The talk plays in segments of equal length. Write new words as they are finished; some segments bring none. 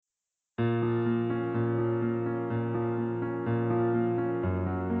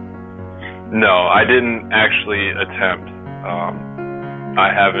No, I didn't actually attempt.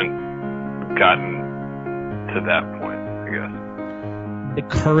 I haven't gotten to that point, I guess. The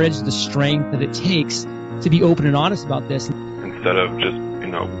courage, the strength that it takes to be open and honest about this. Instead of just,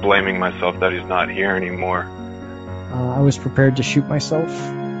 blaming myself that he's not here anymore. I was prepared to shoot myself.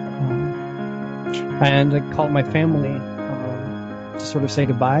 And I called my family to sort of say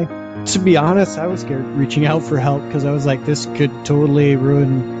goodbye. To be honest, I was scared reaching out for help because I was like, this could totally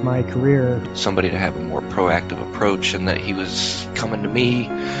ruin my career. Somebody to have a more proactive approach, and that he was coming to me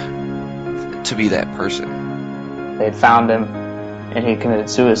to be that person. They had found him, and he committed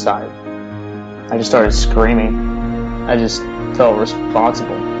suicide. I just started screaming. I just felt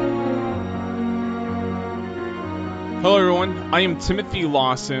responsible. Hello everyone, I am Timothy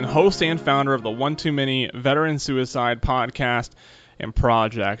Lawson, host and founder of the One Too Many Veteran Suicide podcast and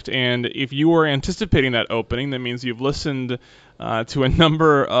project. And if you were anticipating that opening, that means you've listened to a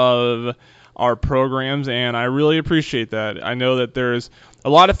number of our programs, and I really appreciate that. I know that there's a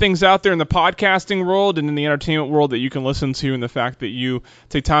lot of things out there in the podcasting world and in the entertainment world that you can listen to, and the fact that you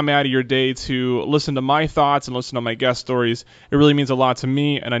take time out of your day to listen to my thoughts and listen to my guest stories, it really means a lot to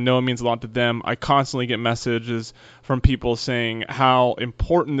me, and I know it means a lot to them. I constantly get messages from people saying how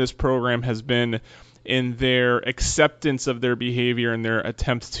important this program has been in their acceptance of their behavior and their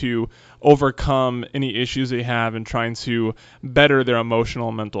attempts to overcome any issues they have and trying to better their emotional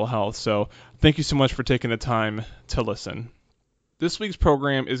and mental health. So thank you so much for taking the time to listen. This week's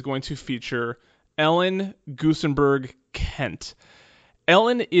program is going to feature Ellen Goosenberg Kent.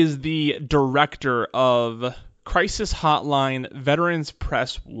 Ellen is the director of Crisis Hotline Veterans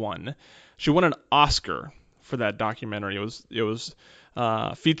Press 1. She won an Oscar for that documentary. It was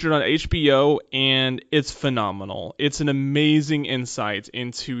featured on HBO, and it's phenomenal. It's an amazing insight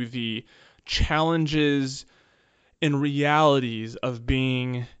into the challenges and realities of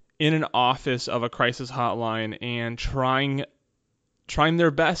being in an office of a crisis hotline and trying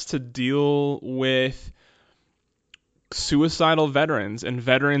their best to deal with suicidal veterans and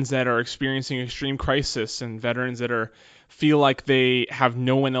veterans that are experiencing extreme crisis and veterans that feel like they have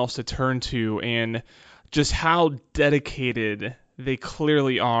no one else to turn to, and just how dedicated they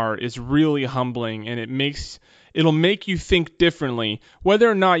clearly are is really humbling, and it'll make you think differently. Whether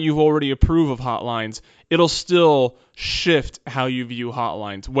or not you already approve of hotlines, it'll still shift how you view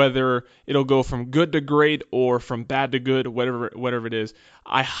hotlines, whether it'll go from good to great or from bad to good, whatever it is.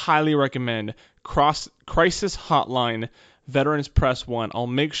 I highly recommend Crisis Hotline Veterans Press 1. I'll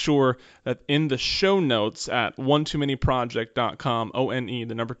make sure that in the show notes at one2manyproject.com,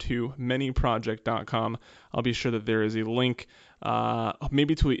 manyproject.com, I'll be sure that there is a link,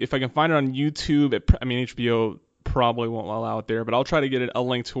 maybe to, if I can find it on YouTube. HBO probably won't allow it there, but I'll try to get a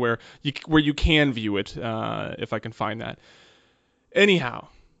link to where you can view it, if I can find that. Anyhow,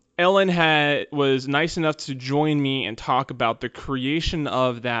 Ellen was nice enough to join me and talk about the creation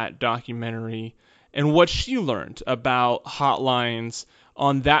of that documentary and what she learned about hotlines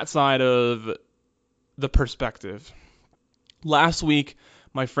on that side of the perspective. Last week,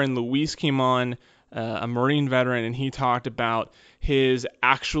 my friend Luis came on, a Marine veteran, and he talked about his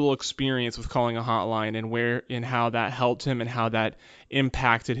actual experience with calling a hotline and how that helped him and how that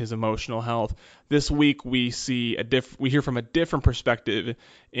impacted his emotional health. This week we hear from a different perspective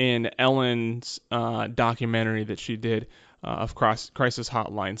in Ellen's documentary that she did of Crisis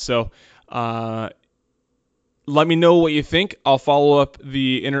Hotline. So let me know what you think. I'll follow up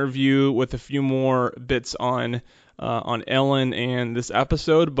the interview with a few more bits on Ellen and this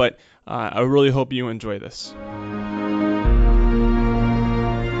episode, but I really hope you enjoy this.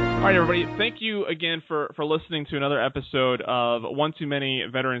 All right, everybody, thank you again for listening to another episode of One Too Many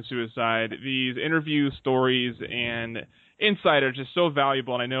Veteran Suicide. These interview stories and insight are just so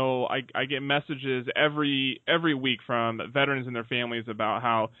valuable, and I know I get messages every week from veterans and their families about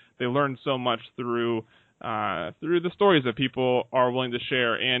how they learn so much through the stories that people are willing to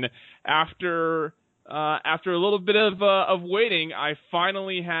share. And after a little bit of waiting, I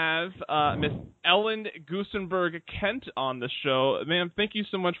finally have Miss Ellen Goosenberg Kent on the show. Ma'am, thank you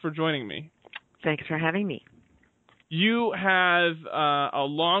so much for joining me. Thanks for having me. You have a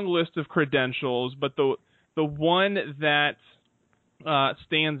long list of credentials, but the one that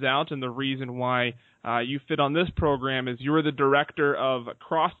stands out and the reason why you fit on this program is you're the director of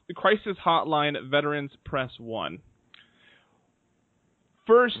Crisis Hotline Veterans Press 1.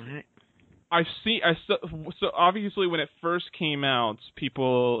 First, so obviously when it first came out,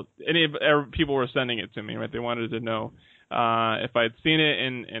 people were sending it to me, right? They wanted to know if I had seen it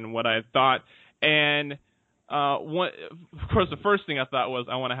and what I had thought. And of course, the first thing I thought was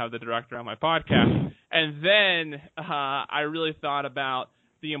I want to have the director on my podcast. And then I really thought about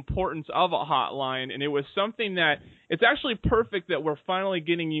the importance of a hotline, and it was something that it's actually perfect that we're finally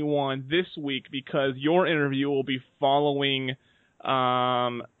getting you on this week, because your interview will be following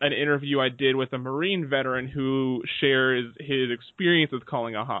an interview I did with a Marine veteran who shares his experience with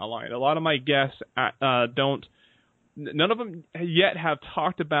calling a hotline. A lot of my guests none of them yet have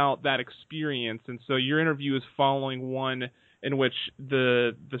talked about that experience, and so your interview is following one in which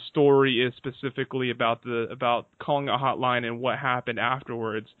the story is specifically about calling a hotline and what happened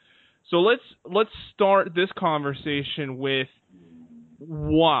afterwards. So let's start this conversation with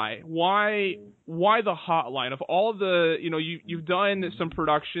why the hotline. Of all the, you've done some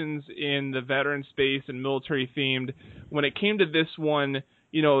productions in the veteran space and military themed. When it came to this one,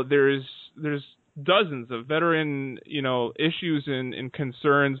 there's dozens of veteran, issues and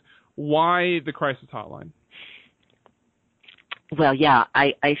concerns. Why the crisis hotline? Well, yeah,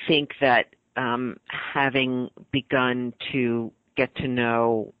 I think that having begun to get to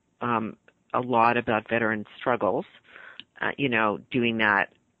know a lot about veteran struggles, doing that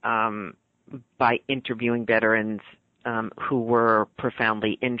by interviewing veterans who were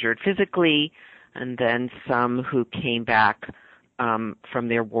profoundly injured physically, and then some who came back from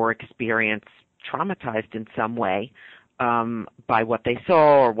their war experience traumatized in some way by what they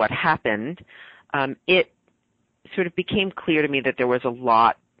saw or what happened, it sort of became clear to me that there was a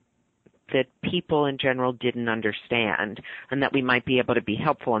lot that people in general didn't understand, and that we might be able to be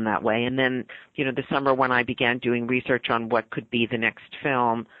helpful in that way. And then, the summer when I began doing research on what could be the next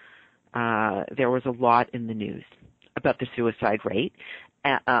film, there was a lot in the news about the suicide rate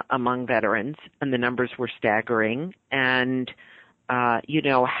among veterans, and the numbers were staggering. And,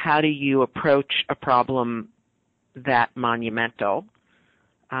 how do you approach a problem that monumental?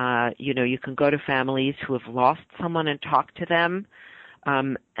 You can go to families who have lost someone and talk to them.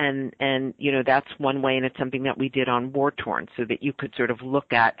 And that's one way, and it's something that we did on War Torn, so that you could sort of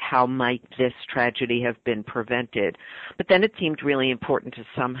look at how might this tragedy have been prevented. But then it seemed really important to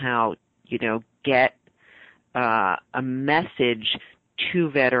somehow, get a message to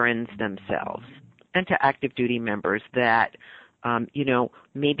veterans themselves and to active duty members that,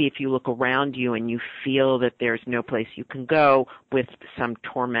 maybe if you look around you and you feel that there's no place you can go with some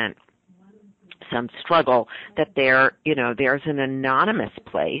torment, some struggle, that there's an anonymous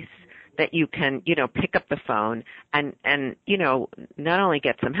place that you can, pick up the phone and not only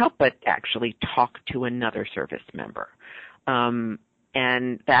get some help, but actually talk to another service member.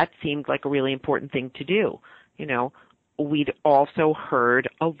 And that seemed like a really important thing to do. We'd also heard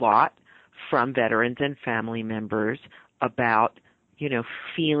a lot from veterans and family members about,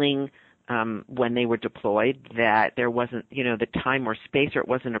 feeling when they were deployed that there wasn't, the time or space, or it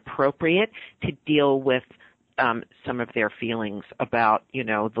wasn't appropriate to deal with some of their feelings about,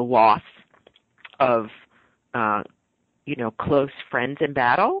 the loss of, close friends in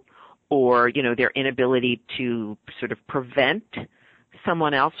battle, or, their inability to sort of prevent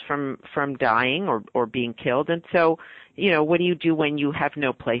someone else from dying or being killed. And so, what do you do when you have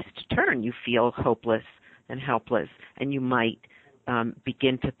no place to turn? You feel hopeless and helpless, and you might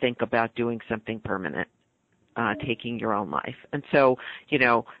begin to think about doing something permanent, taking your own life. And so,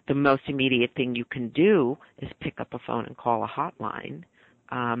 the most immediate thing you can do is pick up a phone and call a hotline,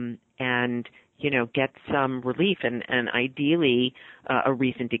 and, get some relief and ideally a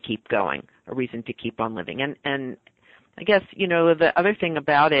reason to keep going, a reason to keep on living. And I guess, the other thing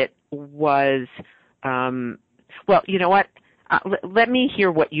about it was, well, you know what? Let me hear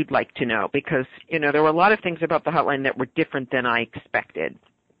what you'd like to know, because, there were a lot of things about the hotline that were different than I expected.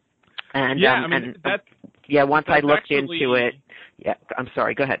 And, once I looked into it, I'm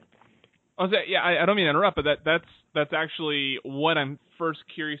sorry, go ahead. I don't mean to interrupt, but that's actually what I'm first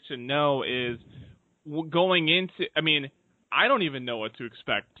curious to know is going into, I don't even know what to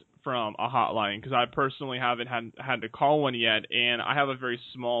expect from a hotline, because I personally haven't had to call one yet, and I have a very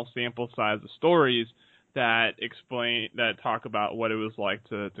small sample size of stories that talk about what it was like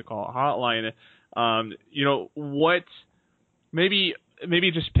to call a hotline. What maybe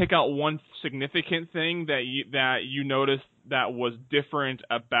just pick out one significant thing that you noticed that was different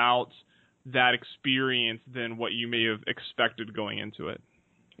about that experience than what you may have expected going into it.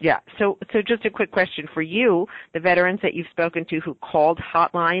 Yeah. So just a quick question for you. The veterans that you've spoken to who called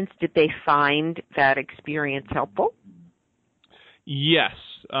hotlines, did they find that experience helpful? Yes.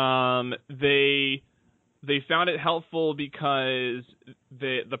 They found it helpful because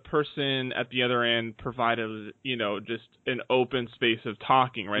the person at the other end provided, just an open space of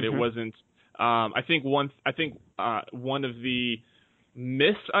talking, right? Mm-hmm. It wasn't, I think one of the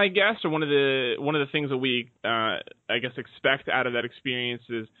myths, I guess, or one of the things that we, I guess, expect out of that experience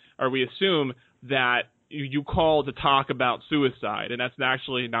is, or we assume that you call to talk about suicide, and that's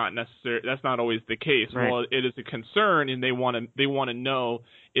actually not necessary. That's not always the case. Right. Well, it is a concern, and they want to know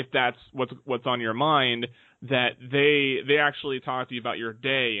if that's what's on your mind. That they actually talk to you about your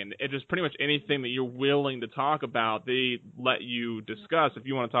day, and it just pretty much anything that you're willing to talk about, they let you discuss. If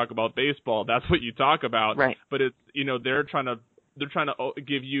you want to talk about baseball, that's what you talk about. Right. But it's they're trying to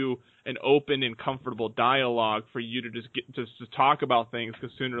give you an open and comfortable dialogue for you to just talk about things,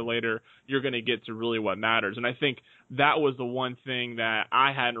 because sooner or later you're going to get to really what matters. And I think that was the one thing that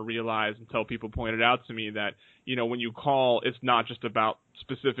I hadn't realized until people pointed out to me that, when you call, it's not just about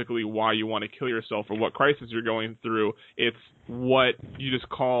specifically why you want to kill yourself or what crisis you're going through. It's what you just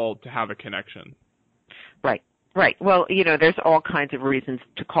call to have a connection. Right. Right. Well, there's all kinds of reasons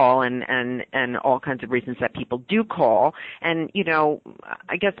to call and all kinds of reasons that people do call. And,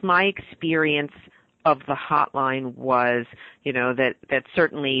 I guess my experience of the hotline was, that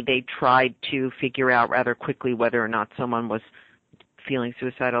certainly they tried to figure out rather quickly whether or not someone was feeling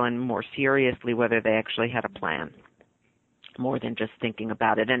suicidal, and more seriously, whether they actually had a plan, more than just thinking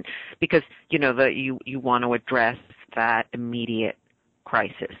about it. And because, you want to address that immediate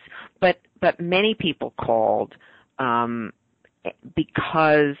crisis. But many people called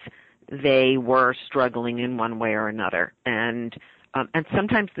because they were struggling in one way or another, and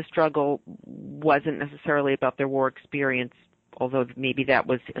sometimes the struggle wasn't necessarily about their war experience, although maybe that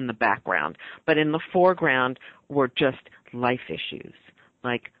was in the background. But in the foreground were just life issues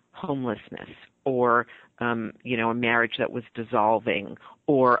like homelessness, or a marriage that was dissolving,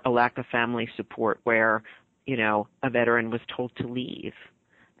 or a lack of family support where a veteran was told to leave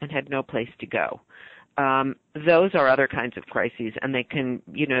and had no place to go. Those are other kinds of crises, and they can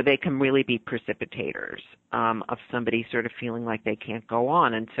really be precipitators of somebody sort of feeling like they can't go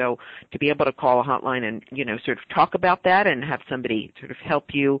on. And so to be able to call a hotline and, sort of talk about that and have somebody sort of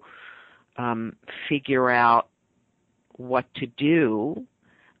help you figure out what to do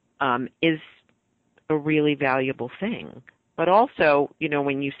is a really valuable thing. But also,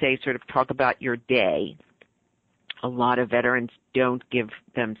 when you say sort of talk about your day, a lot of veterans don't give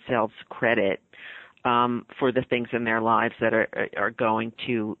themselves credit for the things in their lives that are going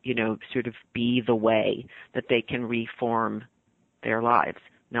to, sort of be the way that they can reform their lives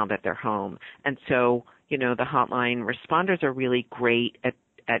now that they're home. And so, the hotline responders are really great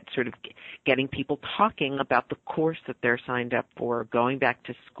at sort of getting people talking about the course that they're signed up for, going back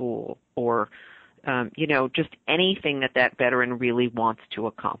to school, or, just anything that veteran really wants to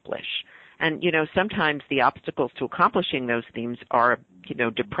accomplish. And, sometimes the obstacles to accomplishing those themes are,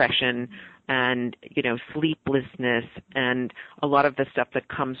 depression and, sleeplessness and a lot of the stuff that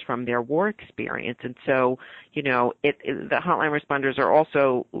comes from their war experience. And so, the hotline responders are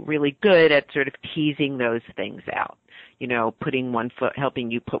also really good at sort of teasing those things out, helping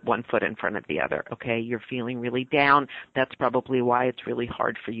you put one foot in front of the other. Okay, you're feeling really down. That's probably why it's really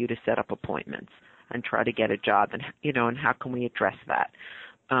hard for you to set up appointments and try to get a job. And, and how can we address that?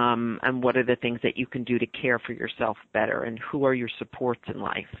 And what are the things that you can do to care for yourself better, and who are your supports in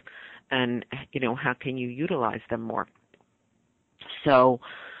life, and how can you utilize them more? So,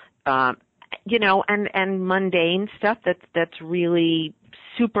 and mundane stuff that's really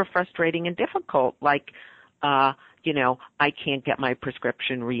super frustrating and difficult, like I can't get my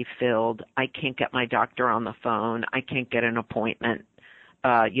prescription refilled, I can't get my doctor on the phone, I can't get an appointment,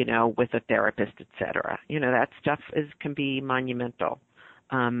 with a therapist, etc. That stuff can be monumental.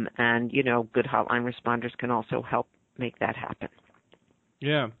 And, good hotline responders can also help make that happen.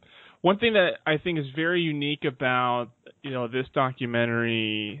 Yeah. One thing that I think is very unique about, this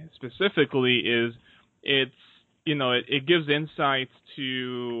documentary specifically is it gives insights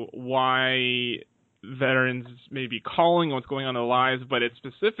to why veterans may be calling, what's going on in their lives, but it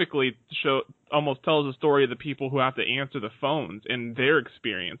specifically almost tells the story of the people who have to answer the phones and their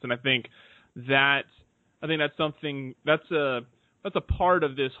experience. And I think that's something that's a part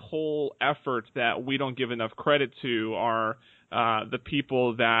of this whole effort that we don't give enough credit to, are the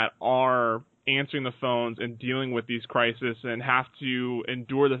people that are answering the phones and dealing with these crises and have to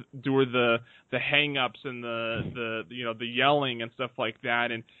endure the hang-ups and the yelling and stuff like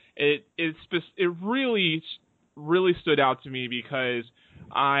that. And it really stood out to me, because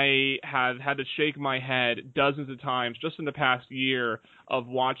I have had to shake my head dozens of times just in the past year of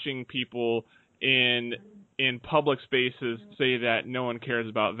watching people in public spaces say that no one cares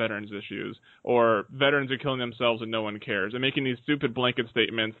about veterans issues, or veterans are killing themselves and no one cares, and making these stupid blanket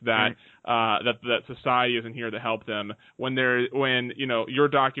statements that that society isn't here to help them, when your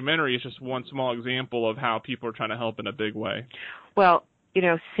documentary is just one small example of how people are trying to help in a big way. Well,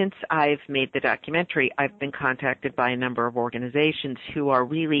 since I've made the documentary, I've been contacted by a number of organizations who are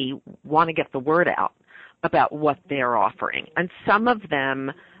really want to get the word out about what they're offering. And some of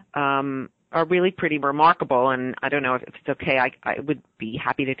them are really pretty remarkable, and I don't know if it's okay, I would be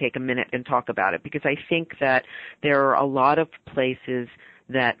happy to take a minute and talk about it, because I think that there are a lot of places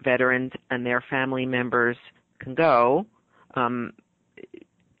that veterans and their family members can go. When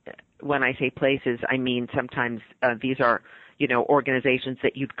I say places, I mean sometimes these are, organizations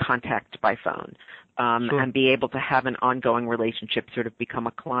that you'd contact by phone. Sure. And be able to have an ongoing relationship, sort of become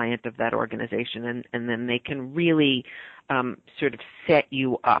a client of that organization, and then they can really sort of set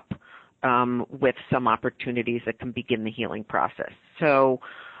you up with some opportunities that can begin the healing process. So,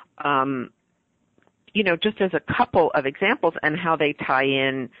 just as a couple of examples and how they tie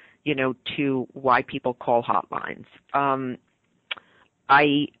in, to why people call hotlines.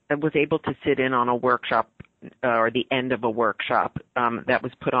 I was able to sit in on a workshop or the end of a workshop that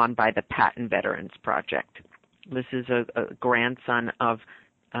was put on by the Patton Veterans Project. This is a grandson of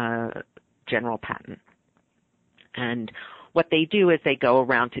General Patton. And what they do is they go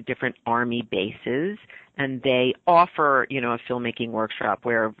around to different Army bases and they offer, a filmmaking workshop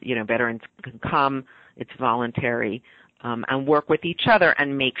where, veterans can come, it's voluntary, and work with each other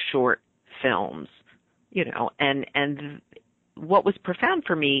and make short films, and what was profound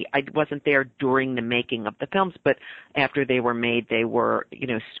for me, I wasn't there during the making of the films, but after they were made, they were,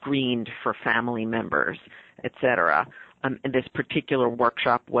 screened for family members, etc. And this particular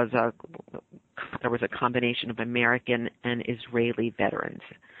workshop there was a combination of American and Israeli veterans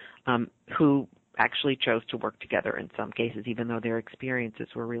who actually chose to work together in some cases, even though their experiences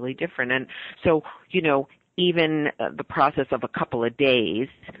were really different. And so, even the process of a couple of days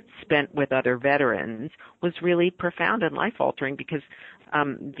spent with other veterans was really profound and life-altering, because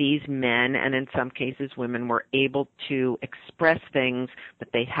these men, and in some cases women, were able to express things that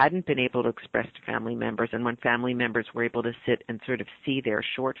they hadn't been able to express to family members. And when family members were able to sit and sort of see their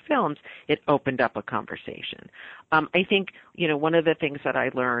short films, it opened up a conversation. I think, one of the things that I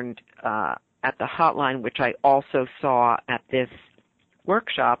learned at the hotline, which I also saw at this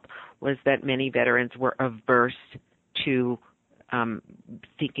workshop, was that many veterans were averse to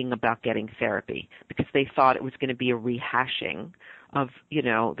thinking about getting therapy, because they thought it was going to be a rehashing of,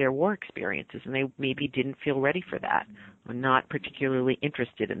 their war experiences, and they maybe didn't feel ready for that, or not particularly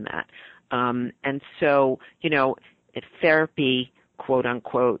interested in that. And so, therapy, quote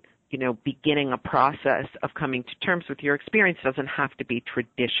unquote, beginning a process of coming to terms with your experience doesn't have to be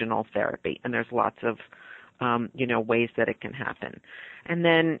traditional therapy, and there's lots of, ways that it can happen. And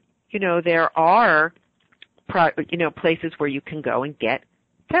then, there are, places where you can go and get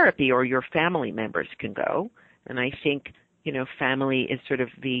therapy, or your family members can go. And I think, family is sort of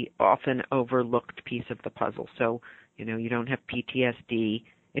the often overlooked piece of the puzzle. So, you don't have PTSD.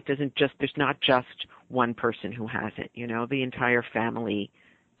 There's not just one person who has it, the entire family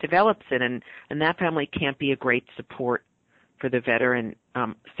develops it. And that family can't be a great support for the veteran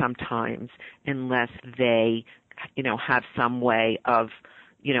sometimes, unless they, have some way of,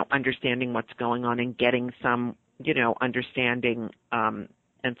 understanding what's going on and getting some, understanding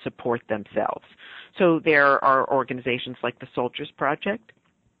and support themselves. So there are organizations like the Soldiers Project.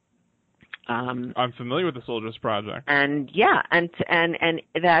 I'm familiar with the Soldiers Project. And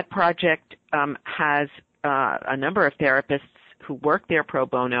that project has a number of therapists who work there pro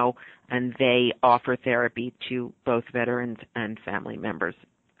bono, and they offer therapy to both veterans and family members.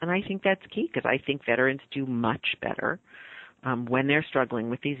 And I think that's key, because I think veterans do much better when they're struggling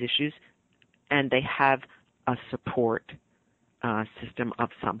with these issues, and they have a support system of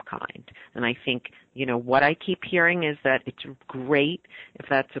some kind. And I think, what I keep hearing is that it's great if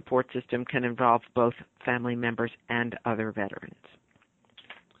that support system can involve both family members and other veterans.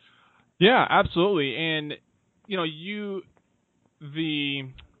 Yeah, absolutely. And, you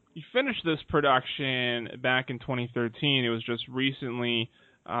finished this production back in 2013. It was just recently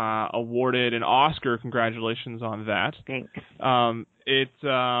awarded an Oscar. Congratulations on that. Thanks. I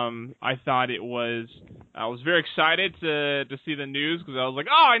thought it was. I was very excited to see the news, because I was like,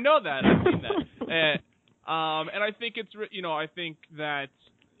 oh, I know that. I've seen that. And I think it's. I think that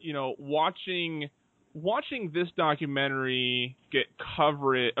watching this documentary get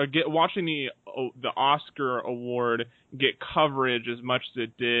coverage, or watching the Oscar award get coverage as much as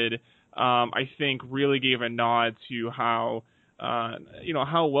it did, I think really gave a nod to how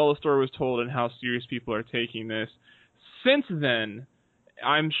how well the story was told and how serious people are taking this. Since then,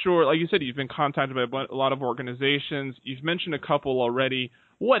 I'm sure, like you said, you've been contacted by a lot of organizations. You've mentioned a couple already.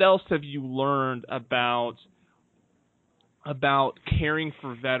 What else have you learned about caring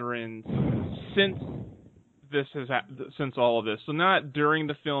for veterans since this has since all of this? So not during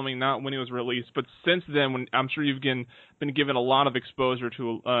the filming, not when it was released, but since then, when I'm sure you've been given a lot of exposure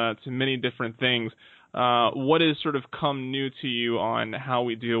to many different things. What has sort of come new to you on how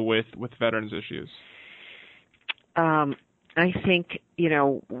we deal with veterans issues? I think,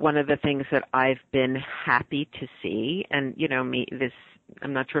 one of the things that I've been happy to see, and,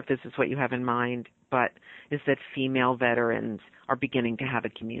 I'm not sure if this is what you have in mind, but is that female veterans are beginning to have a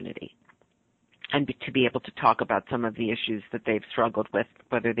community and to be able to talk about some of the issues that they've struggled with,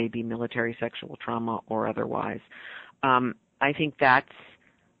 whether they be military sexual trauma or otherwise. I think that's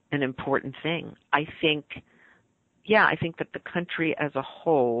an important thing. I think that the country as a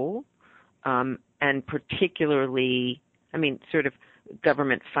whole, and particularly, sort of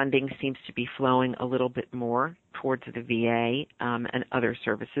government funding seems to be flowing a little bit more towards the VA and other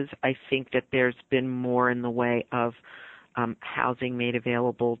services. I think that there's been more in the way of housing made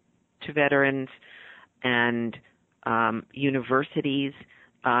available to veterans, and universities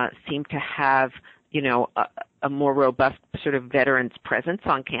seem to have, a more robust sort of veterans presence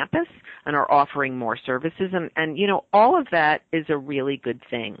on campus and are offering more services. And all of that is a really good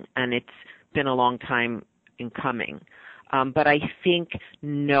thing, and it's been a long time in coming. But I think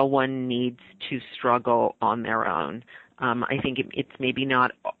no one needs to struggle on their own. I think it's maybe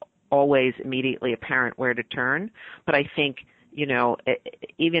not always immediately apparent where to turn, but I think,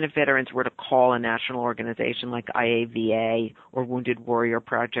 even if veterans were to call a national organization like IAVA or Wounded Warrior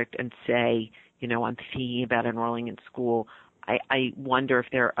Project and say, I'm thinking about enrolling in school, I wonder if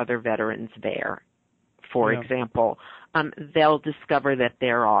there are other veterans there, for example. They'll discover that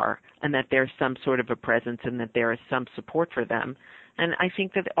there are, and that there's some sort of a presence, and that there is some support for them. And I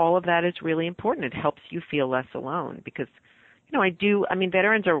think that all of that is really important. It helps you feel less alone because,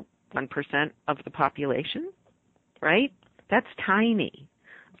 veterans are 1% of the population, right? That's tiny.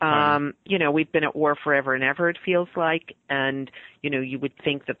 We've been at war forever and ever, it feels like, and, you would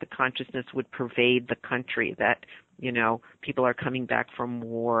think that the consciousness would pervade the country, that, people are coming back from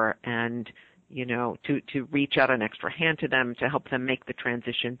war and, to reach out an extra hand to them to help them make the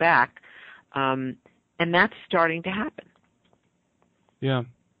transition back. And that's starting to happen. Yeah.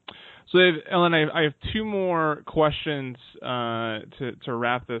 So, Ellen, I have two more questions to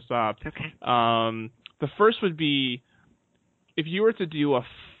wrap this up. Okay. The first would be, if you were to do a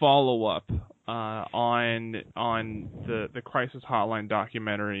follow-up on the Crisis Hotline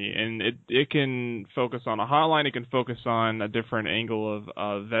documentary, and it can focus on a hotline, it can focus on a different angle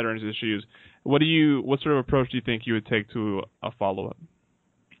of veterans issues, what sort of approach do you think you would take to a follow-up?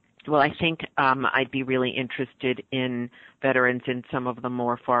 Well, I think I'd be really interested in veterans in some of the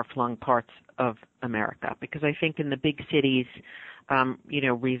more far-flung parts of America, because I think in the big cities,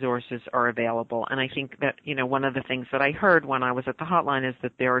 resources are available. And I think that, one of the things that I heard when I was at the hotline is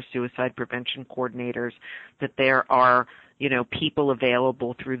that there are suicide prevention coordinators, that there are, people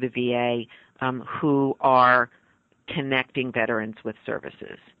available through the VA who are connecting veterans with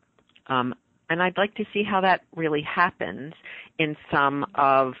services. And I'd like to see how that really happens in some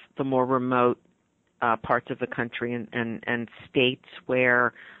of the more remote parts of the country and states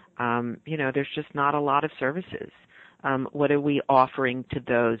where, there's just not a lot of services. What are we offering to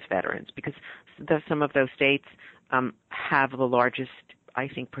those veterans? Because some of those states have the largest, I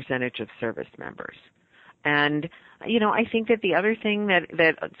think, percentage of service members. And, I think that the other thing that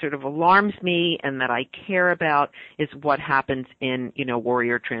sort of alarms me and that I care about is what happens in,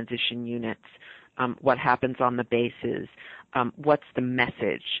 warrior transition units, what happens on the bases, what's the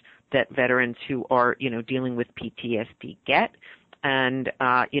message that veterans who are, dealing with PTSD get, and,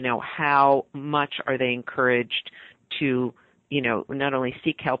 how much are they encouraged to, not only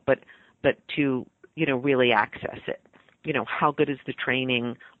seek help, but to, really access it. How good is the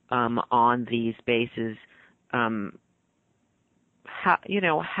training on these bases? How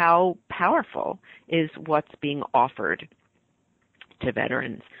powerful is what's being offered to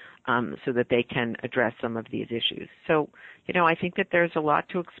veterans so that they can address some of these issues? So, I think that there's a lot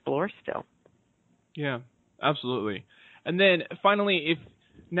to explore still. Yeah, absolutely. And then finally,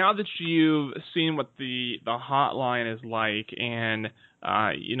 now that you've seen what the hotline is like, and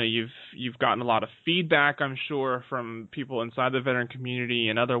you've gotten a lot of feedback, I'm sure, from people inside the veteran community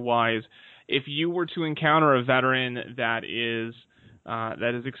and otherwise, if you were to encounter a veteran that is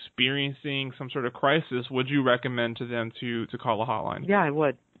experiencing some sort of crisis, would you recommend to them to call a hotline? Yeah, I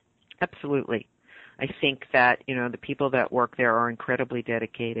would. Absolutely. I think that, the people that work there are incredibly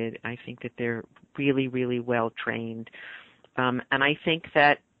dedicated. I think that they're really, really well trained. And I think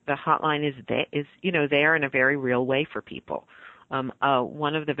that the hotline is there in a very real way for people.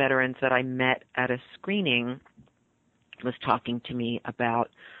 One of the veterans that I met at a screening was talking to me about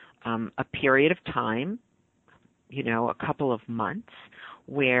a period of time a couple of months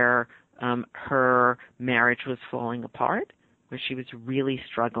where her marriage was falling apart, where she was really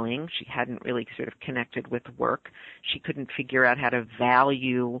struggling. She hadn't really sort of connected with work. She couldn't figure out how to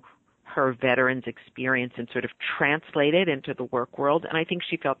value her veterans' experience and sort of translate it into the work world, and I think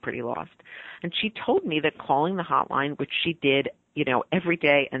she felt pretty lost. And she told me that calling the hotline, which she did, every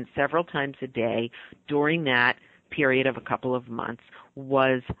day and several times a day during that period of a couple of months,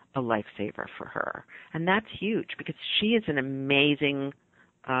 was a lifesaver for her. And that's huge because she is an amazing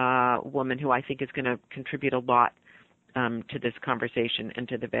woman who I think is going to contribute a lot to this conversation and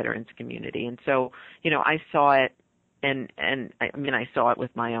to the veterans community. And so, I saw it, and I saw it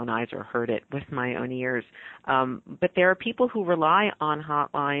with my own eyes or heard it with my own ears. But there are people who rely on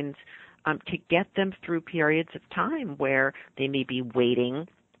hotlines to get them through periods of time where they may be waiting,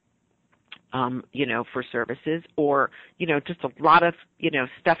 for services, or, just a lot of,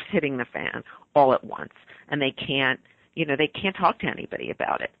 stuff's hitting the fan all at once, and they can't talk to anybody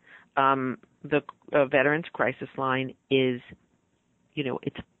about it. The Veterans Crisis Line is,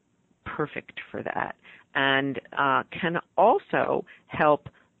 it's perfect for that, and can also help,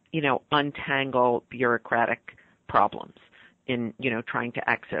 untangle bureaucratic problems in, trying to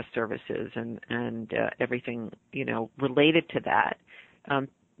access services and everything, related to that.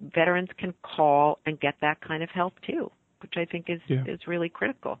 Veterans can call and get that kind of help too, which I think is really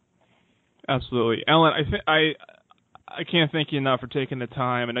critical. Absolutely. Ellen, I can't thank you enough for taking the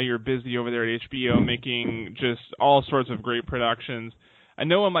time. I know you're busy over there at HBO making just all sorts of great productions. I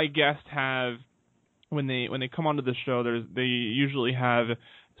know when my guests have, when they come onto the show, they usually have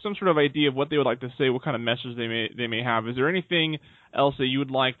some sort of idea of what they would like to say, what kind of message they may have. Is there anything else that you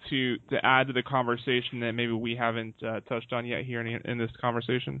would like to add to the conversation that maybe we haven't touched on yet here in this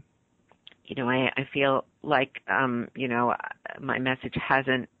conversation? I feel like my message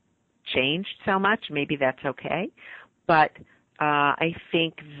hasn't changed so much. Maybe that's okay, but I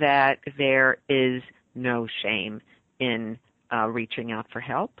think that there is no shame in reaching out for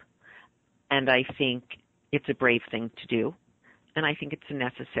help, and I think it's a brave thing to do. And I think it's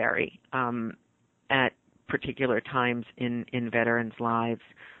necessary at particular times in veterans' lives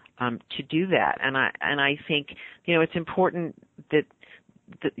to do that. And I think it's important that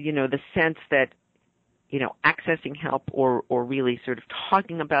the sense that accessing help or really sort of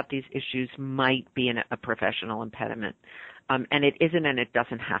talking about these issues might be a professional impediment, and it isn't, and it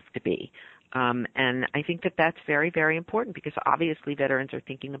doesn't have to be. And I think that that's very, very important because obviously veterans are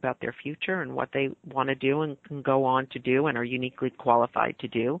thinking about their future and what they want to do and can go on to do and are uniquely qualified to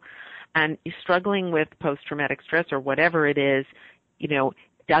do. And struggling with post-traumatic stress or whatever it is,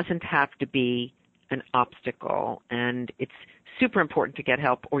 doesn't have to be an obstacle. And it's super important to get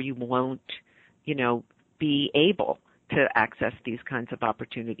help or you won't, be able to access these kinds of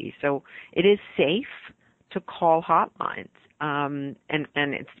opportunities. So it is safe to call hotlines. And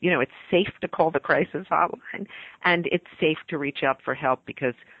it's, it's safe to call the crisis hotline, and it's safe to reach out for help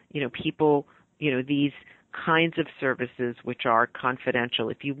because, people, these kinds of services which are confidential,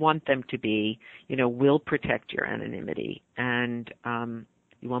 if you want them to be, will protect your anonymity and,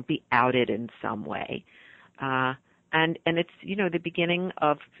 you won't be outed in some way. And it's, the beginning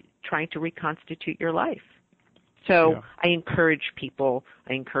of trying to reconstitute your life. So I encourage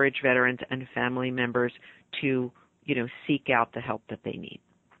veterans and family members to, seek out the help that they need.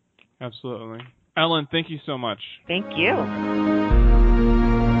 Absolutely. Ellen, thank you so much. Thank you.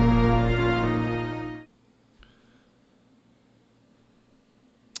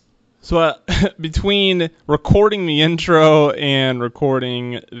 So between recording the intro and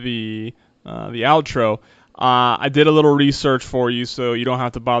recording the outro, I did a little research for you, so you don't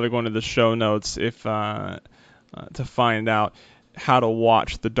have to bother going to the show notes to find out how to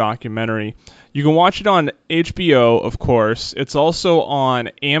watch the documentary. You can watch it on HBO, of course. It's also on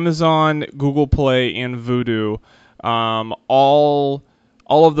Amazon, Google Play, and Vudu. All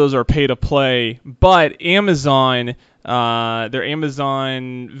of those are pay to play, but Amazon, their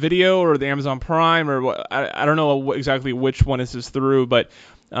Amazon Video or the Amazon Prime or what, I don't know exactly which one this is through, but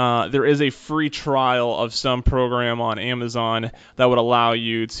there is a free trial of some program on Amazon that would allow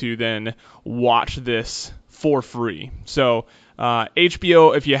you to then watch this for free. So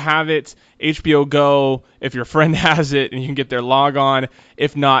HBO, if you have it, HBO Go, if your friend has it and you can get their log on.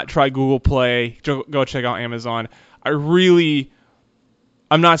 If not, try Google Play. Go check out Amazon.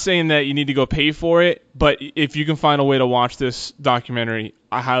 I'm not saying that you need to go pay for it, but if you can find a way to watch this documentary,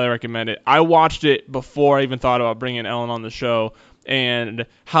 I highly recommend it. I watched it before I even thought about bringing Ellen on the show, and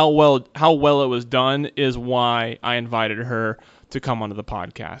how well it was done is why I invited her to come onto the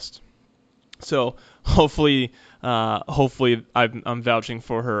podcast. So hopefully I'm vouching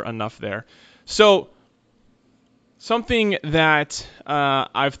for her enough there. So Something that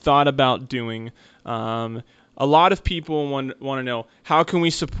I've thought about doing. A lot of people want to know, how can we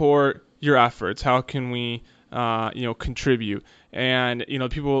support your efforts? How can we contribute? And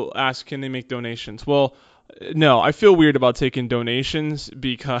people ask, can they make donations? Well, no, I feel weird about taking donations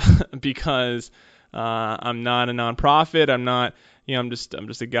because I'm not a nonprofit. I'm not. I'm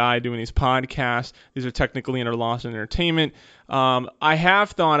just a guy doing these podcasts. These are technically under Lawson Entertainment. I have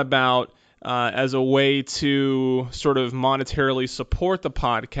thought about as a way to sort of monetarily support the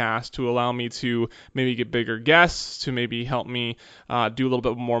podcast, to allow me to maybe get bigger guests, to maybe help me do a little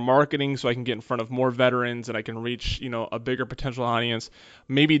bit more marketing so I can get in front of more veterans and I can reach a bigger potential audience.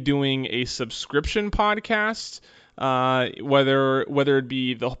 Maybe doing a subscription podcast. Whether it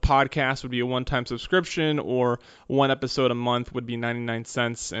be the podcast would be a one-time subscription, or one episode a month would be 99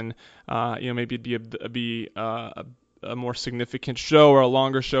 cents, and maybe it'd be a more significant show or a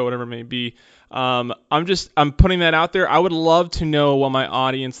longer show, whatever it may be. I'm putting that out there. I would love to know what my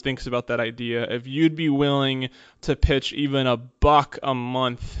audience thinks about that idea. If you'd be willing to pitch even $1 a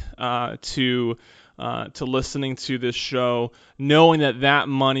month to listening to this show, knowing that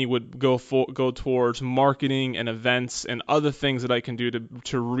money would go towards marketing and events and other things that I can do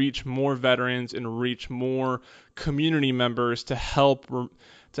to reach more veterans and reach more community members to help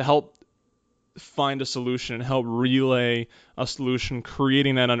find a solution and help relay a solution,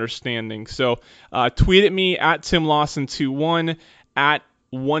 creating that understanding. So tweet at me at TimLawson21, at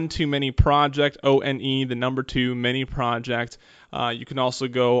One Too Many Project, ONE, the number 2 many project. You can also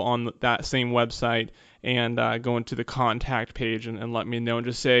go on that same website and go into the contact page and let me know, and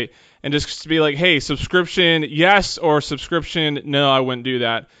just be like, hey, subscription yes, or subscription no, I wouldn't do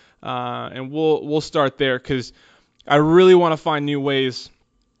that. And we'll start there, because I really want to find new ways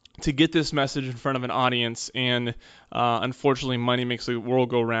to get this message in front of an audience, and unfortunately money makes the world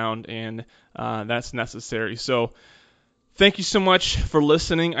go round, and that's necessary. So thank you so much for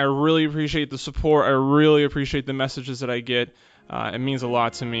listening. I really appreciate the support. I really appreciate the messages that I get. It means a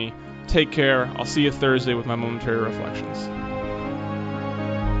lot to me. Take care. I'll see you Thursday with my momentary reflections.